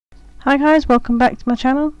Hi guys, welcome back to my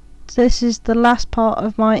channel. This is the last part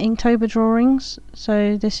of my Inktober drawings,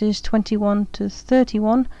 so this is 21 to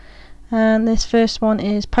 31, and this first one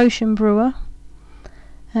is Potion Brewer.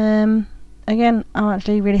 Again, I'm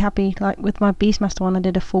actually really happy, like with my Beastmaster one I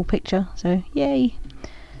did a full picture, so yay!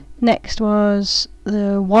 Next was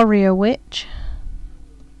the Warrior Witch,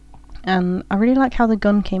 and I really like how the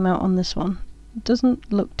gun came out on this one. It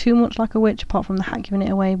doesn't look too much like a witch apart from the hat giving it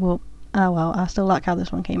away, but oh well, I still like how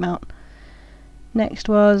this one came out. Next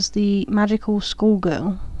was the Magical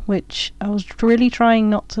Schoolgirl, which I was really trying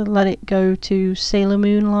not to let it go to Sailor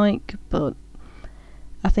Moon like, but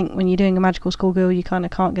I think when you're doing a Magical Schoolgirl you kind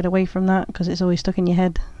of can't get away from that because it's always stuck in your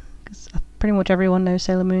head, because pretty much everyone knows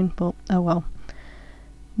Sailor Moon, but oh well.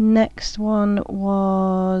 Next one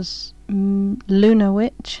was Luna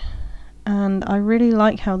Witch, and I really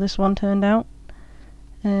like how this one turned out.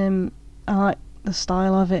 I like the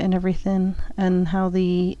style of it and everything, and how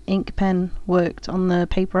the ink pen worked on the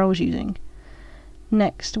paper I was using.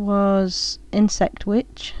 Next was Insect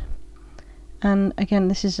Witch, and again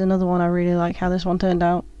this is another one I really like how this one turned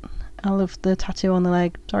out. I love the tattoo on the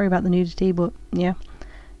leg, sorry about the nudity, but yeah.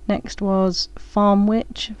 Next was Farm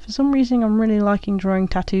Witch. For some reason I'm really liking drawing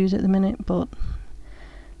tattoos at the minute, but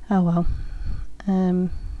oh well.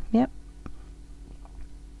 Yep.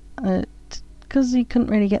 Because you couldn't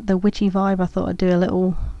really get the witchy vibe, I thought I'd do a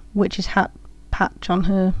little witch's hat patch on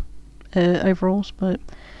her overalls. But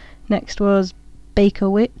next was Baker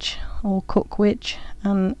Witch or Cook Witch,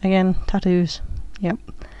 and again tattoos. Yep,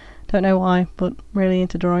 don't know why, but really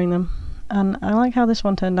into drawing them, and I like how this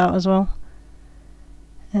one turned out as well.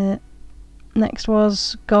 Next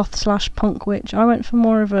was Goth / Punk Witch. I went for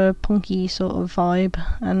more of a punky sort of vibe,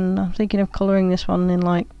 and I'm thinking of colouring this one in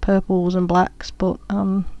like purples and blacks, but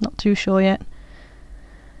I'm not too sure yet.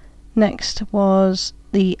 Next was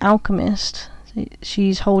the Alchemist.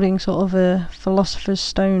 She's holding sort of a Philosopher's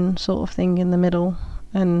Stone sort of thing in the middle,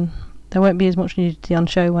 and there won't be as much nudity on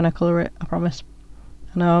show when I colour it, I promise.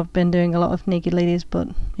 I know I've been doing a lot of naked ladies, but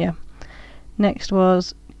yeah. Next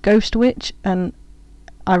was Ghost Witch, and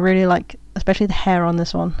I really like especially the hair on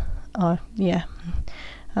this one. Yeah,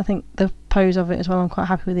 I think the pose of it as well, I'm quite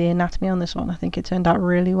happy with the anatomy on this one. I think it turned out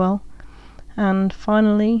really well. And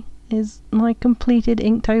finally is my completed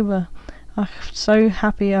Inktober. I'm so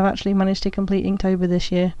happy I've actually managed to complete Inktober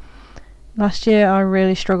this year. Last year I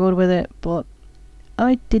really struggled with it, but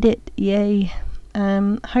I did it, yay.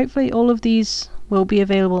 Hopefully all of these will be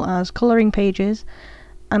available as colouring pages,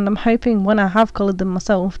 and I'm hoping when I have coloured them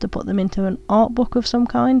myself to put them into an art book of some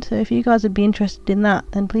kind. So if you guys would be interested in that,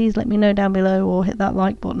 then please let me know down below or hit that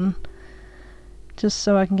like button, just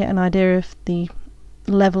so I can get an idea of the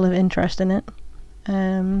level of interest in it.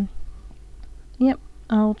 Yep,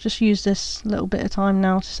 I'll just use this little bit of time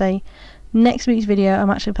now to say next week's video I'm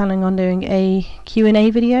actually planning on doing a Q&A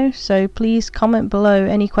video, so please comment below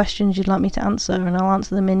any questions you'd like me to answer and I'll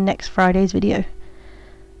answer them in next Friday's video.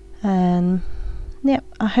 Yep,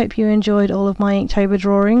 I hope you enjoyed all of my Inktober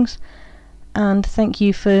drawings, and thank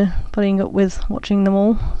you for putting up with watching them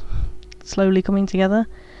all slowly coming together.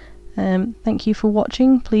 Thank you for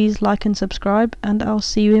watching, please like and subscribe, and I'll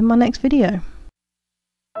see you in my next video.